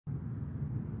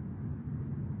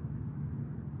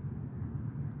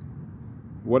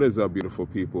What is up, beautiful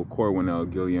people?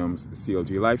 Corwinell Gilliams,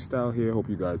 CLG Lifestyle here. Hope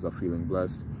you guys are feeling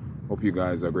blessed. Hope you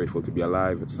guys are grateful to be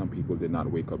alive. Some people did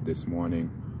not wake up this morning.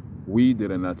 We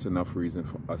did, and that's enough reason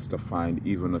for us to find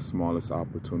even the smallest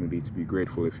opportunity to be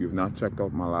grateful. If you've not checked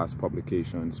out my last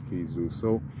publications, please do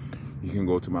so. You can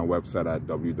go to my website at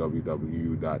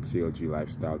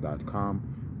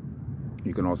www.clglifestyle.com.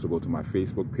 You can also go to my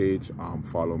Facebook page,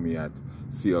 follow me at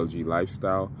CLG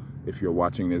Lifestyle. If you're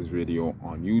watching this video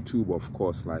on YouTube, of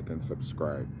course, like and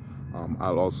subscribe.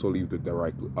 I'll also leave the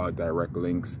direct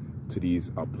links to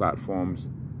these platforms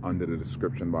under the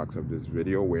description box of this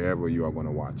video, wherever you are going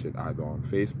to watch it, either on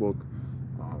Facebook,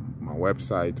 my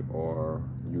website, or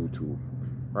YouTube.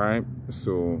 Right?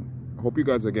 So I hope you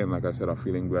guys, again, like I said, are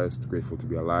feeling blessed, grateful to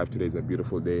be alive. Today's a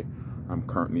beautiful day. I'm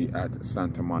currently at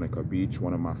Santa Monica Beach,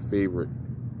 one of my favorite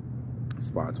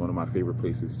spots, one of my favorite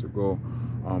places to go,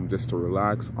 just to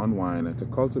relax, unwind, and to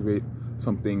cultivate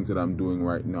some things that I'm doing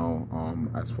right now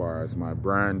as far as my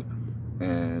brand,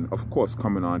 and of course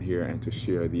coming on here and to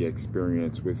share the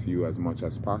experience with you as much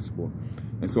as possible.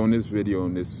 And so in this video,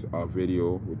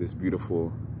 with this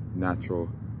beautiful natural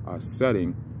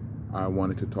setting, I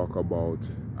wanted to talk about,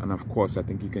 and of course I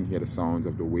think you can hear the sounds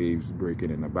of the waves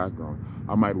breaking in the background.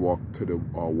 I might walk to the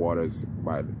waters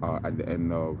at the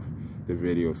end of the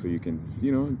video, so you can,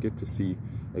 get to see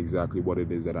exactly what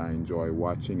it is that I enjoy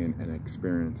watching and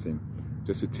experiencing,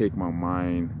 just to take my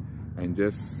mind and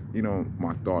just,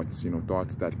 my thoughts,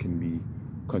 thoughts that can be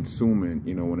consuming,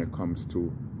 when it comes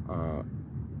to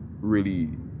really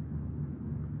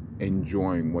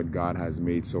enjoying what God has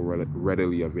made so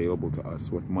readily available to us,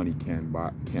 what money can't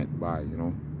buy.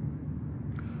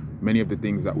 Many of the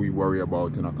things that we worry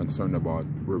about and are concerned about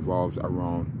revolves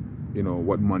around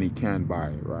what money can buy,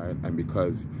 right? And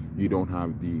because you don't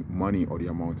have the money or the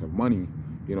amount of money,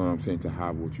 to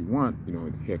have what you want,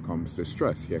 here comes the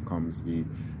stress, here comes the,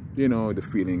 the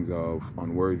feelings of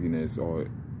unworthiness, or,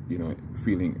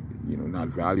 feeling, not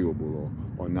valuable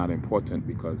or not important,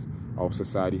 because our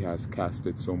society has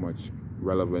casted so much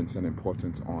relevance and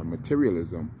importance on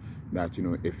materialism that,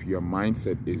 if your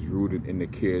mindset is rooted in the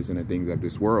cares and the things of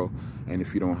this world, and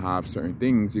if you don't have certain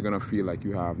things, you're going to feel like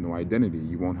you have no identity.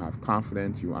 You won't have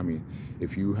confidence.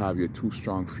 If you have your 2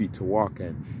 strong feet to walk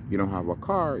and you don't have a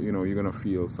car, you're going to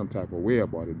feel some type of way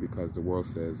about it, because the world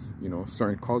says,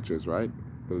 certain cultures, right,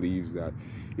 believes that,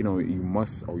 you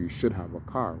must or you should have a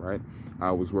car, right?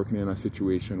 I was working in a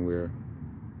situation where,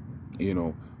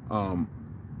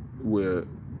 where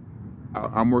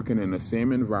I'm working in the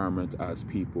same environment as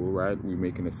people, right? We're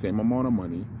making the same amount of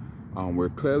money. We're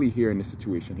clearly here in this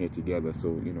situation here together.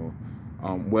 So,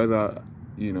 whether,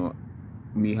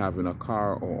 me having a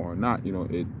car or not,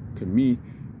 to me,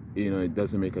 it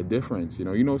doesn't make a difference.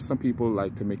 Some people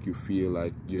like to make you feel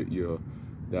like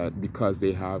that because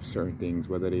they have certain things,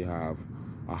 whether they have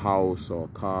a house or a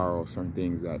car or certain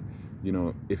things, that,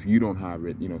 if you don't have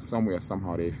it, somewhere,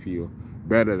 somehow they feel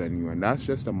better than you. And that's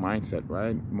just a mindset,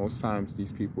 right? Most times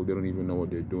these people, they don't even know what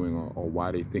they're doing or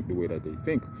why they think the way that they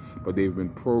think, but they've been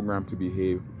programmed to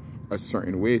behave a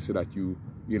certain way so that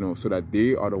so that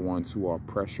they are the ones who are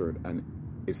pressured and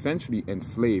essentially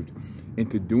enslaved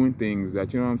into doing things that,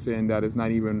 that is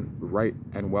not even right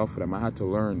and well for them. I had to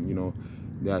learn,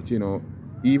 that,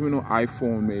 even though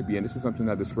iPhone may be, and this is something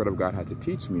that the Spirit of God had to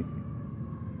teach me,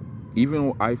 even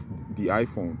though the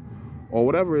iPhone or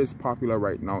whatever is popular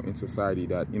right now in society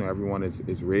that, everyone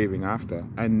is raving after,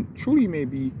 and truly may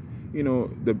be,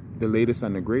 the latest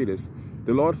and the greatest,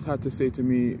 the Lord had to say to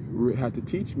me, had to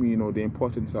teach me, the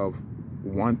importance of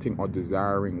wanting or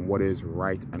desiring what is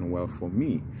right and well for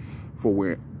me, for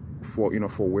where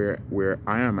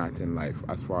I am at in life,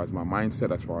 as far as my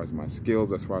mindset, as far as my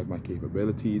skills, as far as my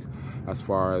capabilities, as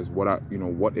far as what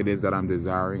what it is that I'm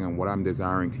desiring and what I'm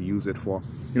desiring to use it for.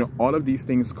 All of these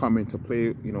things come into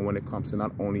play, when it comes to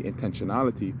not only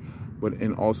intentionality, but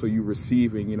in also you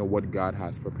receiving, what God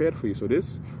has prepared for you. So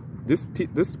this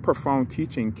profound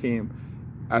teaching came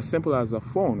as simple as a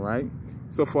phone, right?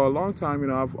 So for a long time,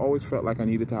 I've always felt like I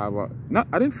needed to have I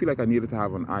didn't feel like I needed to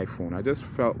have an iPhone. I just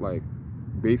felt like,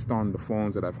 based on the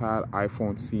phones that I've had,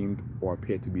 iPhone seemed or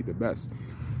appeared to be the best.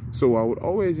 So I would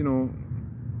always,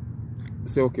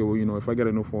 say, okay, well, if I get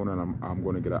a new phone, and I'm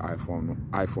going to get an iPhone.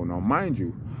 Now, mind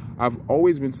you, I've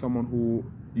always been someone who,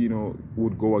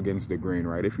 would go against the grain,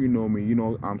 right? If you know me,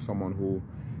 I'm someone who,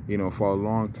 for a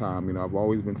long time, I've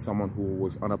always been someone who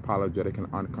was unapologetic and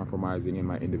uncompromising in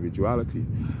my individuality.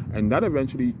 And that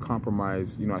eventually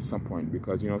compromised, at some point,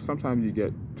 because, sometimes you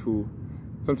get too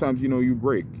sometimes, you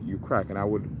break, you crack. And I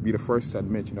would be the first to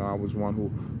admit, I was one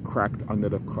who cracked under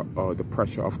the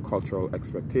pressure of cultural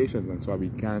expectations. And so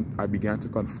I began to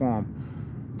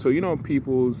conform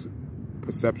people's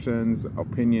perceptions,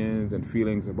 opinions, and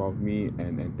feelings about me,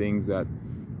 and things that,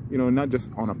 not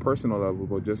just on a personal level,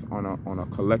 but just on a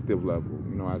collective level,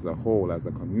 as a whole, as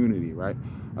a community, right?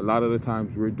 A lot of the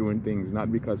times we're doing things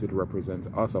not because it represents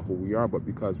us or who we are, but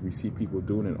because we see people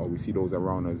doing it, or we see those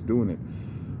around us doing it.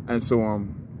 And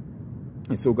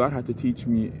so God had to teach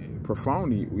me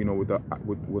profoundly, with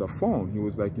a phone. He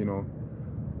was like,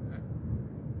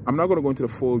 I'm not going to go into the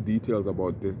full details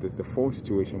about the phone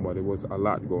situation, but it was a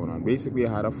lot going on. Basically,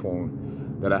 I had a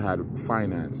phone that I had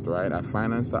financed, right? I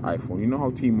financed the iPhone. You know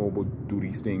how T-Mobile do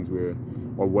these things where,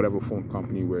 or whatever phone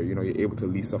company, where, you're able to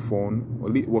lease a phone,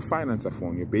 or finance a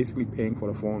phone. You're basically paying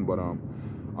for the phone, but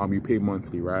you pay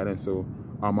monthly, right? And so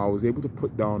I was able to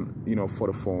put down, for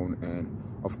the phone, and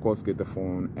of course get the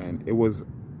phone. And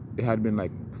it had been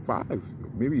like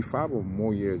maybe 5 or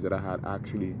more years that I had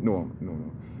actually,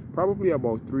 probably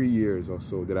about 3 years or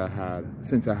so that I had,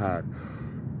 since I had,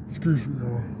 excuse me,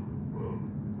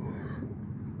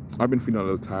 I've been feeling a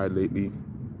little tired lately,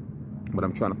 but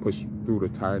I'm trying to push through the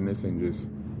tiredness and just,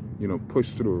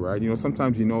 push through, right?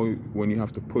 Sometimes when you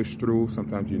have to push through,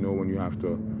 sometimes when you have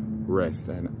to rest.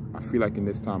 And I feel like in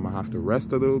this time I have to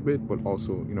rest a little bit, but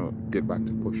also, get back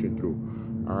to pushing through.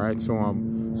 All right.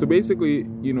 So basically,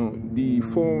 the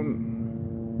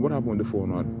phone, what happened with the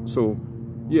phone? So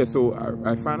yeah, so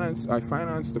I financed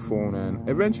the phone, and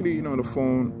eventually, the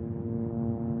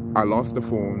phone, I lost the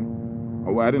phone.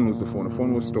 Well, I didn't lose the phone. The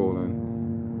phone was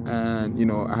stolen,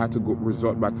 and I had to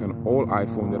resort back to an old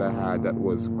iPhone that I had that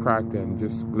was cracked and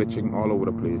just glitching all over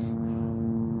the place.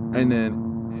 And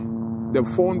then the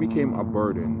phone became a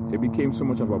burden. It became so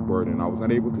much of a burden. I was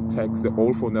not able to text. The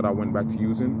old phone that I went back to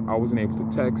using, I wasn't able to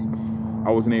text. I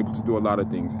wasn't able to do a lot of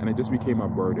things, and it just became a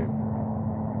burden.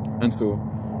 And so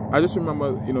I just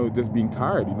remember, just being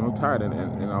tired, and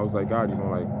I was like, God,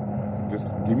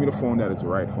 just give me the phone that is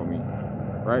right for me,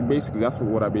 right? Basically, that's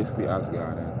what I basically asked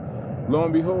God. And lo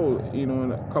and behold, in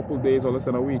a couple of days or less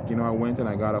than a week, I went and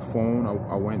I got a phone.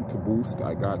 I went to Boost.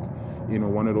 I got,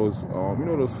 one of those,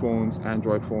 those phones,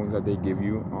 Android phones that they give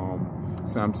you,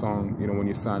 Samsung, when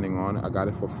you're signing on. I got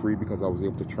it for free because I was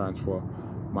able to transfer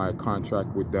my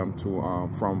contract with them to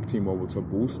from T-Mobile to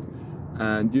Boost.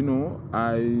 And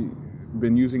I've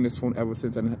been using this phone ever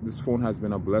since, and this phone has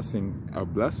been a blessing.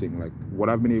 Like what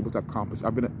I've been able to accomplish,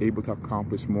 I've been able to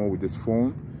accomplish more with this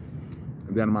phone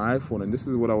than my iPhone. And this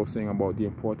is what I was saying about the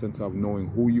importance of knowing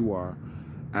who you are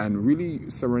and really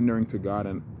surrendering to God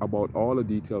and about all the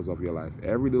details of your life.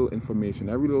 Every little information,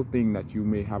 every little thing that you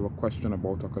may have a question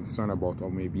about or concern about or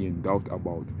may be in doubt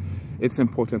about, it's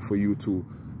important for you to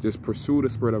just pursue the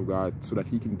Spirit of God so that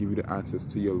He can give you the answers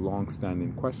to your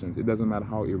long-standing questions. It doesn't matter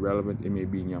how irrelevant it may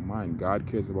be in your mind. God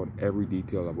cares about every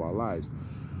detail of our lives.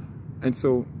 And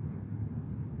so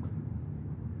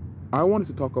I wanted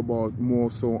to talk about more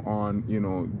so on,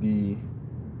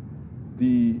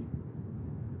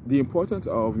 the importance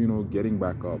of, getting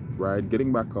back up, right?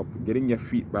 Getting back up, getting your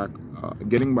feet back,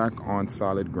 getting back on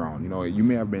solid ground. You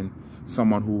may have been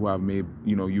someone who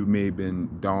you may have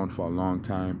been down for a long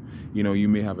time. You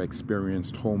may have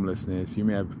experienced homelessness. You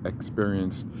may have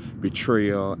experienced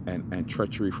betrayal and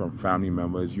treachery from family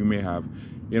members. You may have,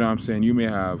 you may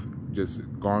have just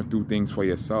gone through things for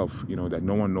yourself, that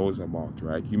no one knows about,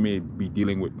 right? You may be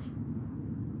dealing with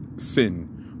sin,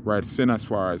 right? Sin as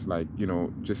far as like,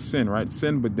 just sin, right?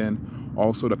 Sin, but then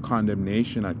also the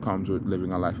condemnation that comes with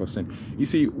living a life of sin. You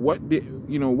see, what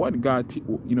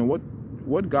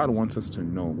God wants us to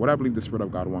know, what I believe the Spirit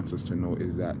of God wants us to know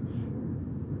is that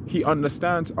He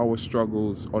understands our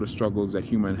struggles or the struggles that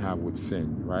humans have with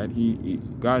sin, right?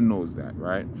 God knows that,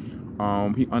 right?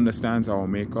 He understands our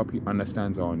makeup. He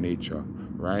understands our nature,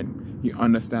 right? He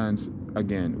understands,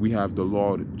 again, we have the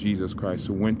Lord Jesus Christ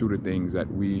who went through the things that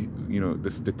we,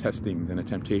 the testings and the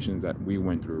temptations that we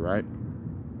went through, right?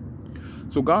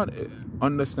 So God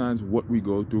understands what we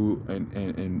go through and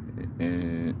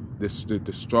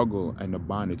the struggle and the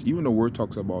bondage. Even the Word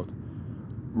talks about,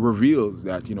 reveals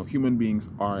that, human beings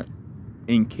are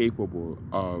incapable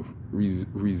of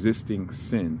resisting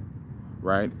sin,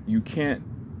 right? You can't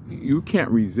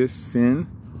resist sin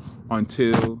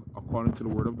until, according to the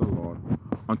word of the Lord,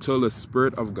 until the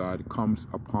Spirit of God comes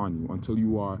upon you, until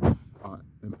you are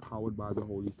empowered by the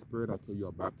Holy Spirit, until you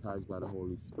are baptized by the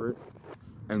Holy Spirit.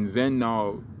 And then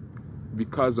now,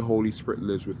 because the Holy Spirit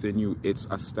lives within you, it's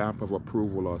a stamp of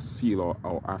approval or seal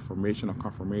or affirmation or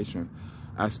confirmation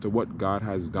as to what God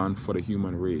has done for the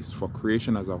human race, for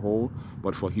creation as a whole,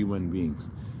 but for human beings.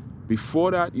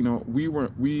 Before that, we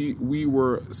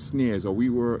were snares, or we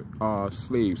were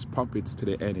slaves, puppets to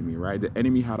the enemy, right? The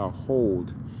enemy had a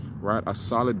hold right? A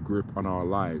solid grip on our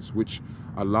lives, which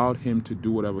allowed him to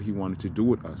do whatever he wanted to do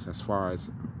with us as far as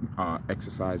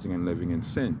exercising and living in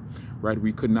sin, right?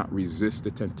 We could not resist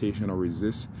the temptation or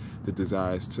resist the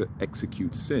desires to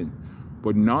execute sin.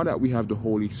 But now that we have the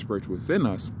Holy Spirit within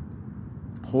us,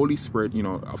 Holy Spirit, you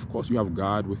know, of course you have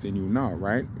God within you now,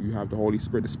 right? You have the Holy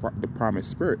Spirit, the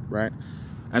promised Spirit, right?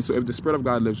 And so if the Spirit of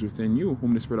God lives within you,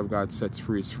 whom the Spirit of God sets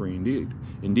free is free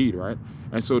indeed, right?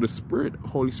 And so the Spirit,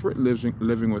 Holy Spirit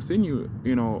living within you,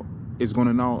 you know, is going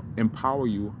to now empower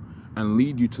you and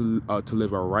lead you to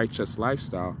live a righteous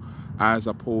lifestyle, as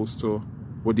opposed to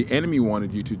what the enemy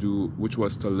wanted you to do, which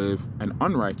was to live an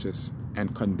unrighteous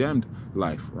and condemned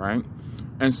life, right?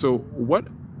 And so what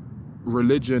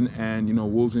religion and, you know,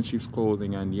 wolves in sheep's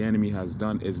clothing and the enemy has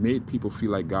done is made people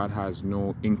feel like God has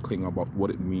no inkling about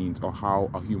what it means or how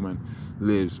a human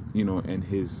lives, you know, and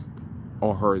his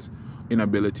or her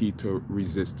inability to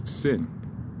resist sin.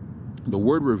 The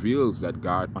word reveals that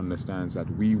God understands that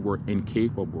we were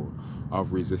incapable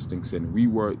of resisting sin. We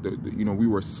were, we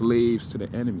were slaves to the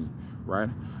enemy, right?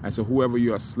 And so whoever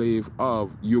you're a slave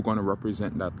of, you're going to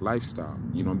represent that lifestyle,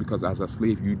 you know, because as a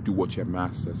slave, you do what your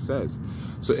master says.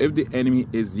 So if the enemy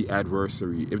is the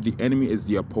adversary, if the enemy is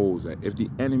the opposer, if the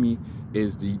enemy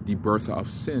is the birther of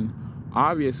sin,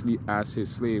 obviously as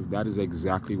his slave, that is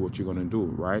exactly what you're going to do,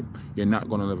 right? You're not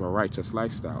going to live a righteous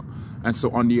lifestyle. And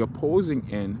so on the opposing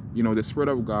end, you know, the Spirit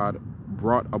of God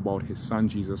brought about his son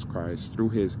Jesus Christ through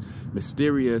his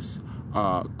mysterious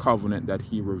covenant that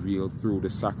he revealed through the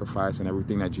sacrifice and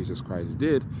everything that Jesus Christ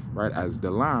did, right, as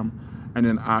the Lamb. And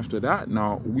then after that,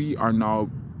 we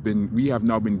have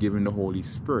now been given the Holy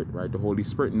Spirit, right? The Holy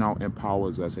Spirit now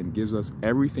empowers us and gives us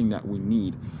everything that we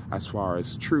need as far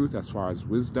as truth, as far as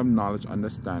wisdom, knowledge,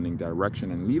 understanding,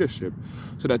 direction, and leadership,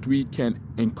 so that we can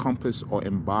encompass or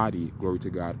embody, glory to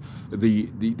God,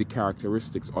 the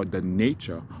characteristics or the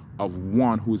nature of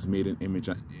one who's made an image,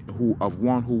 who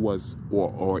was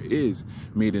or is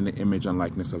made in the image and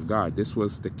likeness of God. This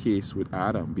was the case with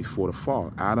Adam before the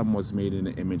fall. Adam was made in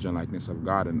the image and likeness of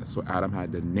God, and so Adam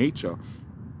had the nature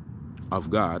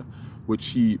of God, which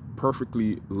he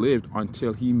perfectly lived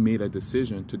until he made a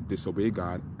decision to disobey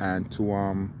God and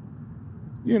to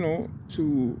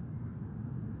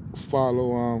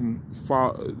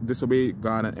disobey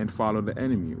God and follow the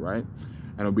enemy, right?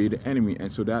 And obey the enemy.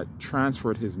 And so that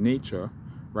transferred his nature,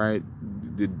 right?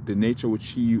 The nature which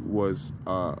he was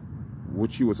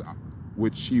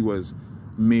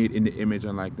made in the image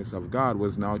and likeness of God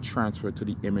was now transferred to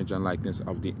the image and likeness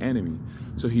of the enemy.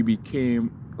 So he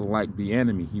became like the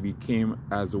enemy. He became,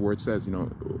 as the word says,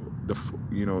 the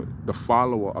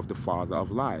follower of the father of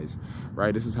lies,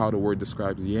 right? This is how the word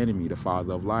describes the enemy, the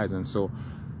father of lies. And so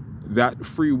that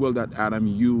free will that Adam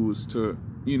used to,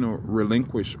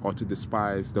 relinquish or to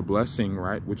despise the blessing,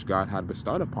 right, which God had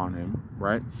bestowed upon him,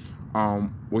 right,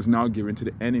 was now given to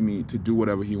the enemy to do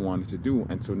whatever he wanted to do.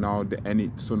 And so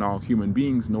now human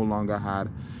beings no longer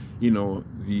had,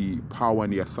 the power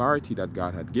and the authority that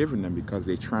God had given them, because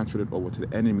they transferred it over to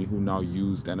the enemy, who now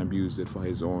used and abused it for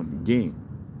his own gain.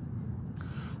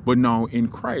 But now in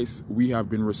Christ, we have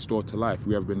been restored to life.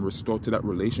 We have been restored to that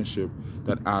relationship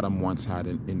that Adam once had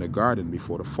in the garden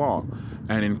before the fall.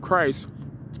 And in Christ,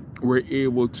 we're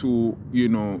able to,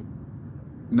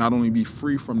 not only be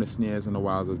free from the snares and the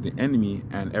wiles of the enemy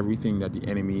and everything that the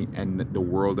enemy and the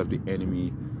world of the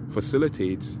enemy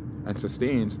facilitates and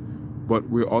sustains, but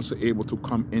we're also able to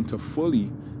come into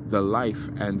fully the life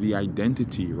and the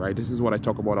identity, right? This is what I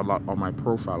talk about a lot on my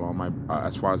profile, on my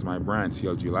as far as my brand,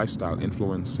 CLG Lifestyle,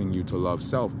 influencing you to love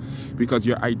self, because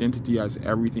your identity has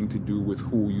everything to do with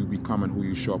who you become and who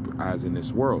you show up as in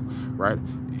this world, right?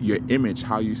 Your image,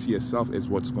 how you see yourself, is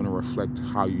what's going to reflect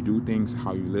how you do things,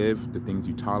 how you live, the things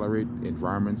you tolerate,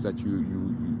 environments that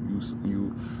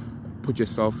you put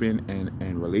yourself in,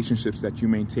 and relationships that you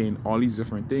maintain. All these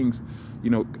different things,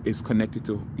 is connected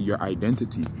to your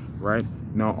identity, right?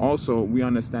 Now, also, we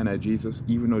understand that Jesus,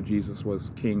 even though Jesus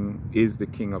was king, is the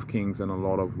King of Kings and the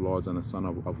Lord of Lords and the Son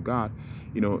of God,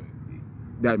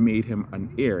 that made him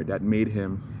an heir, that made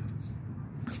him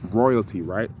royalty,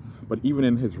 right? But even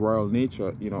in his royal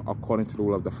nature, according to the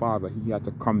will of the Father, he had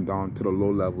to come down to the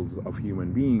low levels of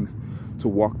human beings to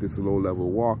walk this low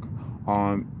level walk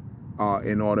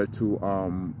in order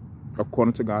to,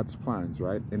 according to God's plans,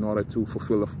 right? In order to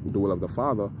fulfill the will of the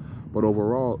Father, but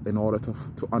overall, in order to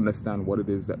understand what it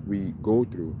is that we go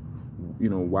through,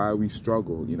 why we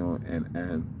struggle,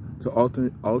 and to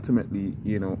ultimately,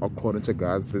 according to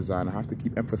God's design. I have to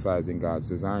keep emphasizing God's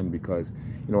design, because,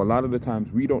 a lot of the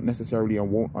times we don't necessarily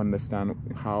and won't understand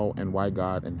how and why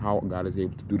God and how God is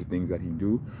able to do the things that he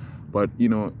do. But,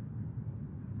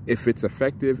 if it's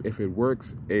effective, if it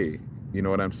works, you know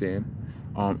what I'm saying?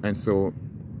 And so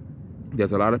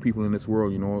there's a lot of people in this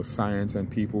world, you know, science and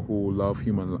people who love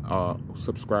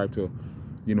subscribe to,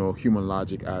 you know, human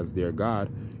logic as their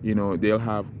God. You know, they'll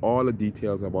have all the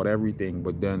details about everything,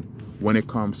 but then when it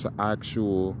comes to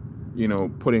actual, you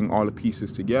know, putting all the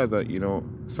pieces together, you know,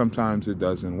 sometimes it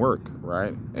doesn't work,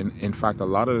 right? And in fact, a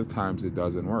lot of the times it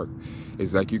doesn't work.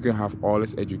 It's like you can have all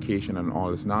this education and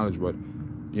all this knowledge, but,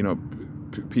 you know,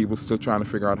 people still trying to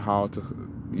figure out how to,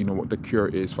 you know, what the cure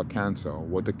is for cancer,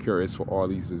 what the cure is for all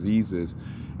these diseases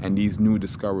and these new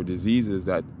discovered diseases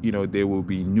that, you know, they will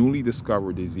be newly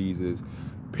discovered diseases,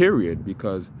 period.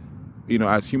 Because, you know,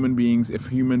 as human beings, if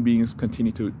human beings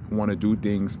continue to want to do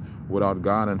things without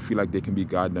God and feel like they can be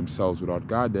God themselves without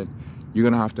God, then you're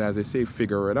going to have to, as I say,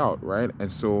 figure it out, right?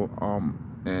 And so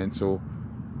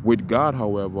with God,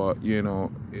 however, you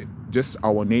know, just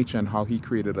our nature and how he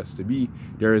created us to be,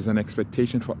 there is an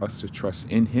expectation for us to trust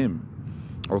in him.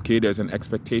 Okay, there's an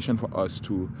expectation for us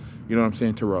to, you know what I'm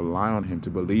saying, to rely on him, to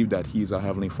believe that he's our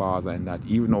Heavenly Father, and that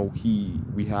even though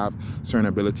we have certain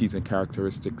abilities and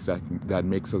characteristics that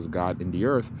makes us God in the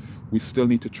earth, we still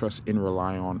need to trust in,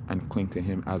 rely on, and cling to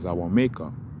him as our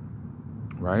maker,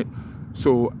 right?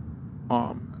 So,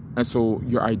 and so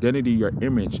your identity, your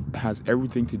image has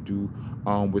everything to do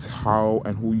with how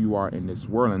and who you are in this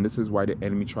world. And this is why the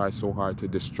enemy tries so hard to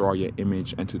destroy your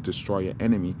image and to destroy your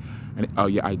enemy and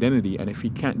your identity. And if he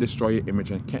can't destroy your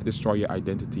image and can't destroy your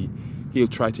identity, he'll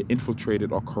try to infiltrate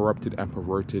it or corrupt it and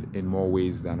pervert it in more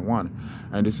ways than one.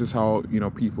 And this is how, you know,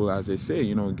 people, as they say,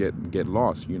 you know, get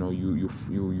lost. You know, you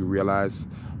realize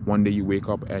one day you wake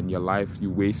up and you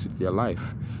wasted your life.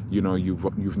 You know,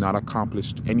 you've not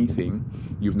accomplished anything.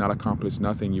 You've not accomplished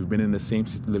nothing. You've been in the same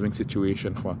living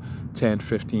situation for 10,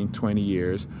 15, 20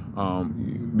 years. By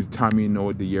the time you know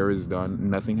it, the year is done.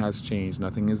 Nothing has changed.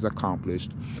 Nothing is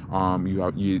accomplished.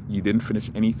 You didn't finish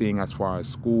anything as far as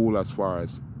school, as far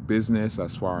as business,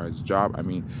 as far as job. I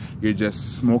mean, you're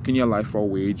just smoking your life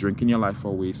away, drinking your life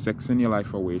away, sexing your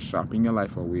life away, shopping your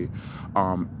life away,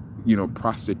 you know,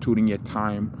 prostituting your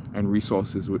time and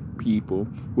resources with people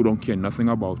who don't care nothing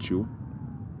about you,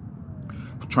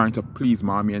 trying to please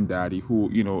mommy and daddy who,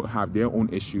 you know, have their own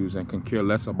issues and can care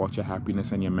less about your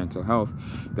happiness and your mental health.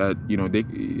 That, you know,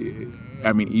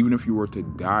 I mean, even if you were to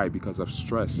die because of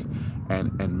stress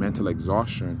and mental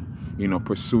exhaustion, you know,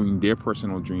 pursuing their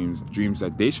personal dreams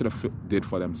that they should have did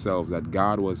for themselves, that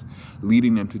God was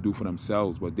leading them to do for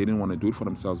themselves, but they didn't want to do it for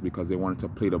themselves because they wanted to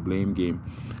play the blame game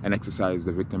and exercise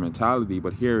the victim mentality.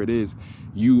 But here it is,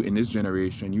 you in this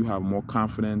generation, you have more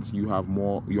confidence, you're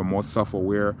more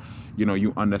self-aware, you know,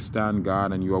 you understand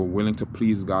God and you are willing to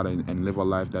please God and live a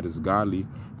life that is godly.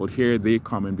 But here they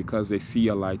come in because they see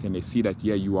a light and they see that,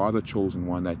 yeah, you are the chosen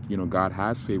one, that, you know, God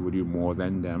has favored you more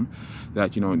than them,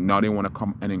 that, you know, now they want to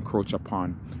come and encroach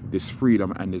upon this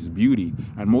freedom and this beauty.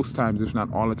 And most times, if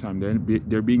not all the time,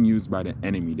 they're being used by the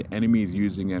enemy. The enemy is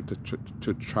using them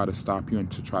to try to stop you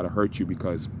and to try to hurt you,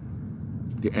 because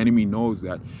the enemy knows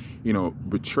that, you know,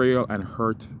 betrayal and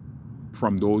hurt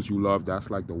from those you love, that's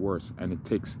like the worst, and it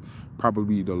takes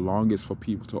probably the longest for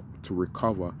people to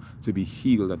recover, to be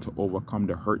healed, and to overcome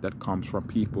the hurt that comes from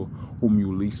people whom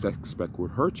you least expect would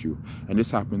hurt you. And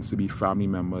this happens to be family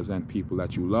members and people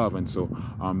that you love. And so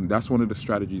that's one of the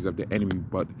strategies of the enemy.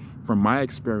 But from my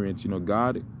experience, you know,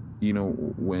 God, you know,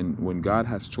 when God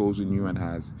has chosen you and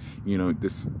has, you know,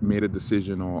 made a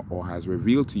decision or has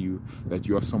revealed to you that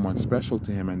you are someone special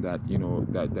to him, and that, you know,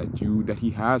 that he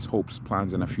has hopes,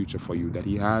 plans, and a future for you, that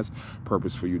he has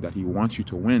purpose for you, that he wants you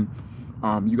to win,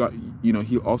 you know,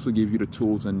 he'll also give you the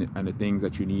tools and the things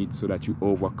that you need so that you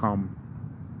overcome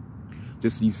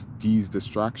just these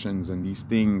distractions and these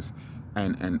things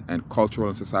and cultural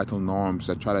and societal norms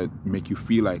that try to make you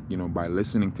feel like, you know, by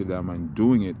listening to them and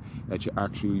doing it, that you're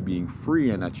actually being free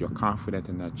and that you're confident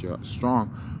and that you're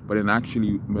strong. But in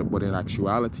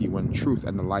actuality, when truth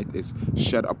and the light is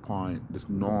shed upon these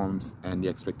norms and the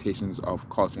expectations of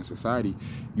culture and society,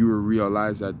 you will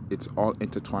realize that it's all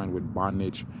intertwined with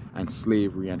bondage and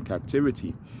slavery and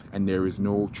captivity. And there is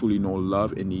truly no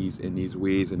love in these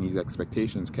ways and these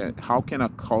expectations. How can a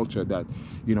culture that,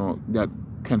 you know, that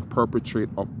can perpetrate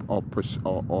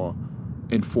or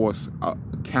enforce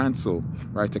cancel,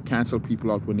 right, to cancel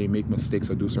people out when they make mistakes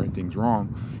or do certain things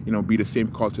wrong, you know, be the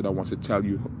same culture that wants to tell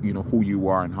you, you know, who you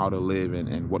are and how to live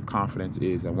and what confidence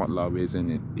is and what love is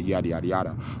and yada yada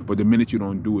yada. But the minute you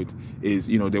don't do it, is,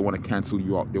 you know, they want to cancel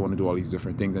you out, they want to do all these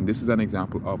different things. And this is an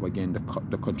example of, again,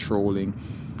 the controlling,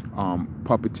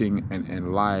 puppeting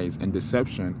and lies and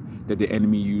deception that the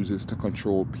enemy uses to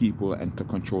control people and to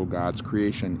control God's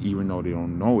creation, even though they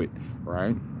don't know it,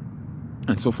 right?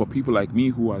 And so for people like me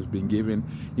who has been given,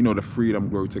 you know, the freedom,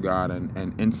 glory to God,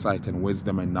 and insight and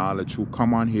wisdom and knowledge, who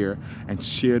come on here and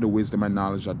share the wisdom and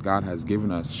knowledge that God has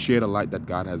given us, share the light that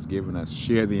God has given us,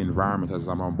 share the environment, as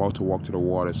I'm about to walk to the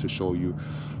waters to show you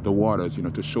the waters, you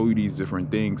know, to show you these different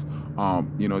things.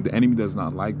 You know, the enemy does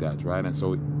not like that, right? And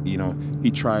so, you know, he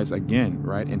tries again,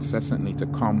 right, incessantly to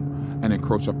come and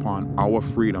encroach upon our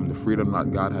freedom, the freedom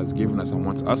that God has given us, and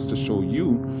wants us to show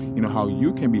you, you know, how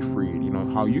you can be freed, you know,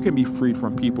 how you can be freed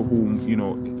from people who, you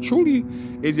know, truly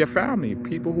is your family,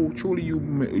 people who truly you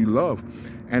love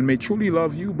and may truly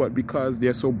love you, but because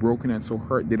they're so broken and so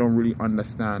hurt, they don't really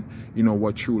understand, you know,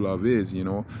 what true love is, you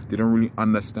know, they don't really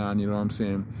understand, you know what I'm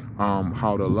saying,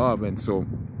 how to love. And so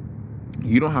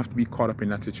you don't have to be caught up in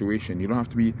that situation. You don't have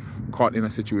to be caught in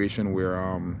a situation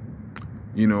where,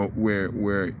 you know,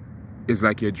 where it's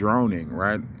like you're drowning,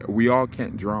 right? We all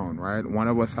can't drown, right? One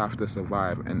of us have to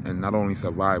survive, and not only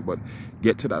survive, but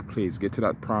get to that place, get to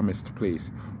that promised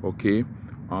place, okay?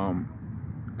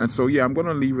 And so, yeah, I'm going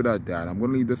to leave it at that. I'm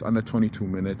going to leave this under 22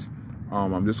 minutes.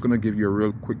 I'm just going to give you a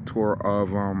real quick tour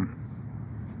of,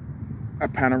 a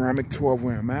panoramic tour of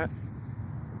where I'm at,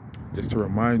 just to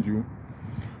remind you,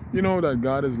 you know, that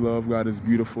God is love, God is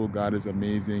beautiful, God is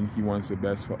amazing. He wants the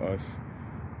best for us.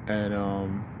 And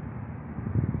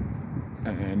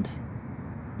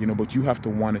you know, but you have to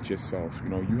want it yourself. You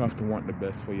know, you have to want the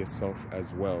best for yourself as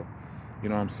well. You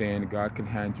know what I'm saying? God can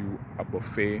hand you a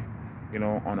buffet, you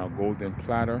know, on a golden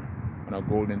platter, on a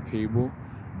golden table,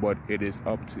 but it is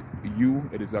up to you,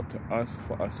 it is up to us,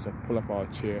 for us to pull up our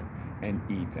chair and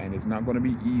eat. And it's not going to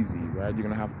be easy, right? You're going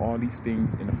to have all these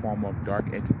things in the form of dark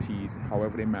entities,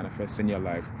 however they manifest in your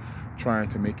life, trying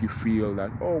to make you feel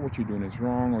that, oh, what you're doing is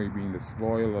wrong, or you're being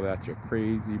disloyal, or that you're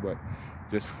crazy. But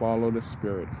just follow the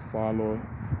Spirit, follow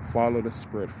the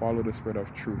Spirit, follow the Spirit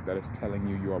of truth that is telling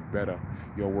you you are better,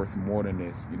 you're worth more than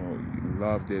this. You know,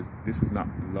 love, this is not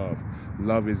love.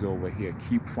 Love is over here.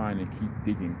 Keep finding, keep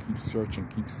digging, keep searching,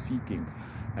 keep seeking,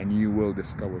 and you will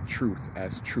discover truth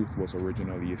as truth was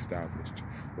originally established,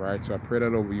 right? So I pray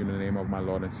that over you in the name of my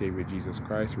Lord and Savior Jesus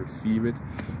Christ. Receive it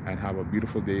and have a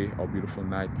beautiful day or beautiful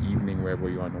night, evening, wherever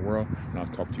you are in the world, and I'll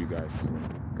talk to you guys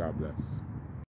soon. God bless.